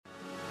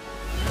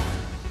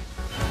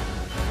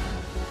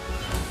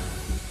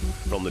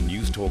From the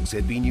News Talk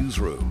ZB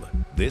Newsroom,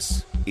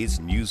 this is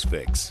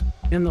Newsfix.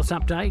 In this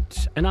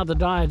update, another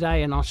dire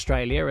day in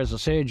Australia as a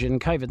surge in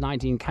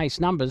COVID-19 case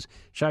numbers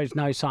shows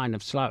no sign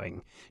of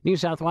slowing. New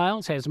South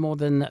Wales has more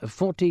than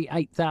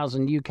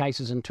 48,000 new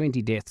cases and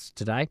 20 deaths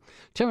today.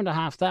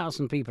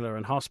 2,500 people are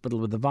in hospital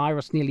with the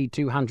virus, nearly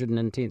 200 in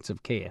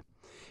intensive care.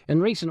 In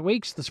recent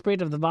weeks, the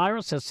spread of the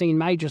virus has seen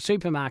major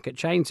supermarket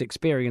chains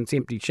experience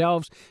empty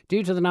shelves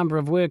due to the number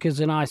of workers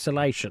in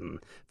isolation.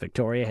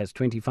 Victoria has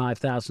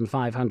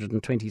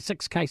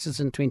 25,526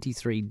 cases and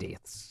 23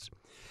 deaths.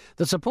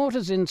 The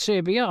supporters in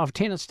Serbia of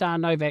tennis star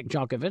Novak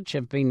Djokovic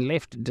have been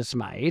left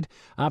dismayed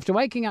after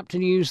waking up to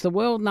news the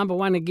world number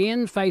one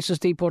again faces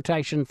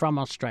deportation from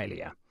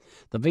Australia.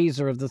 The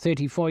visa of the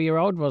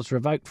 34-year-old was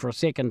revoked for a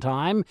second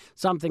time,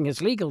 something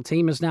his legal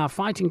team is now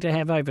fighting to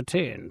have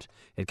overturned.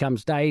 It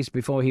comes days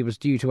before he was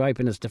due to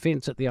open his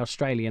defence at the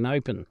Australian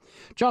Open.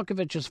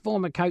 Djokovic's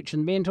former coach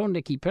and mentor,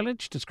 Nicky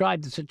Pilic,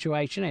 described the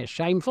situation as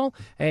shameful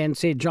and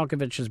said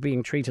Djokovic is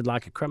being treated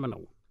like a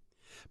criminal.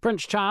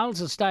 Prince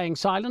Charles is staying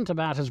silent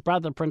about his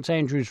brother Prince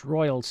Andrew's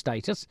royal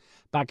status.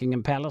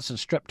 Buckingham Palace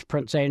has stripped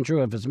Prince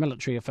Andrew of his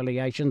military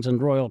affiliations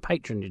and royal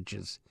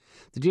patronages.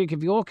 The Duke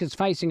of York is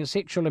facing a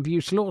sexual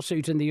abuse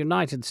lawsuit in the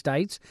United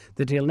States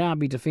that he'll now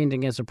be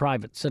defending as a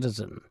private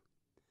citizen.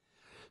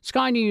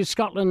 Sky News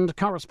Scotland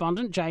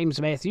correspondent James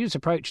Matthews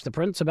approached the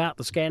Prince about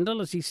the scandal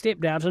as he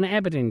stepped out in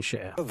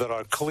Aberdeenshire. There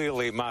are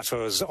clearly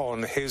matters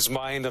on his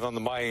mind and on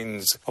the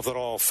minds of the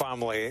royal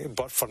family,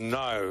 but for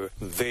now,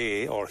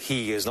 they or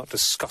he is not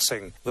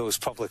discussing those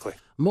publicly.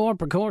 More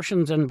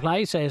precautions in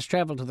place as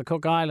travel to the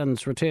Cook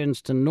Islands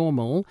returns to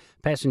normal.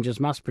 Passengers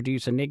must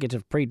produce a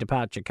negative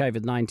pre-departure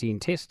COVID-19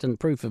 test and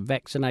proof of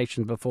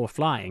vaccination before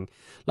flying.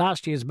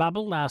 Last year's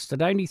bubble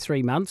lasted only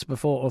 3 months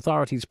before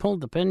authorities pulled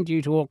the pin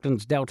due to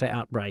Auckland's Delta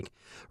outbreak.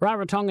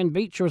 Rarotongan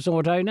Beach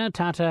Resort owner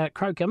Tata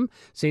Crocombe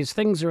says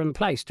things are in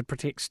place to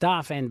protect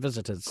staff and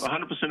visitors.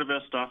 100% of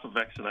our staff are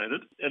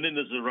vaccinated, and then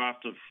there's a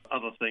raft of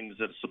other things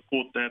that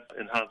support that: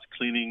 enhanced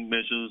cleaning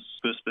measures,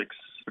 perspex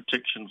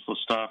protection for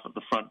staff at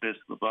the front desk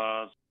of the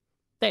bars.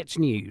 That's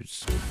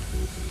news.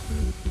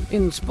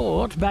 In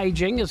sport,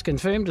 Beijing has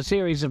confirmed a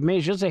series of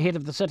measures ahead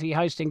of the city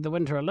hosting the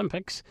Winter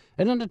Olympics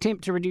in an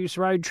attempt to reduce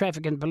road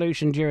traffic and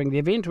pollution during the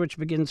event, which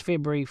begins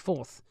February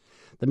 4th.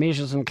 The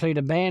measures include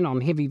a ban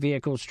on heavy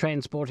vehicles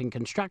transporting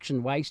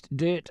construction waste,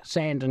 dirt,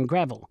 sand and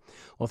gravel.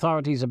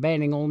 Authorities are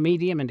banning all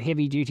medium and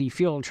heavy-duty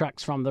fuel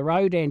trucks from the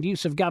road, and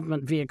use of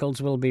government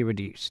vehicles will be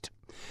reduced.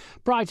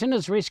 Brighton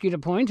has rescued a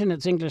point in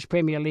its English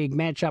Premier League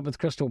match-up with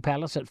Crystal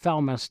Palace at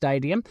Falmouth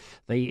Stadium.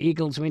 The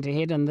Eagles went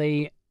ahead in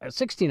the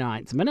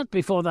 69th minute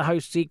before the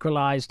hosts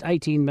equalised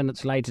 18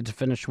 minutes later to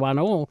finish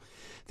 1-1.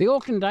 The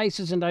Auckland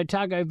Aces and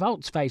Otago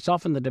Volts face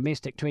off in the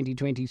domestic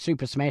 2020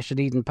 Super Smash at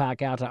Eden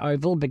Park Outer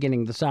Oval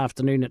beginning this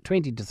afternoon at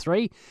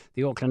 20-3.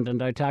 The Auckland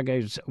and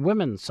Otago's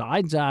women's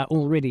sides are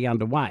already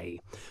underway.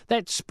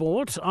 That's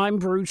sport. I'm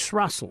Bruce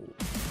Russell.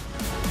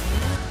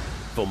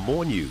 For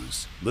more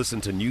news, listen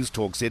to News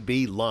Talk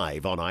ZB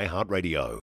live on iHeartRadio.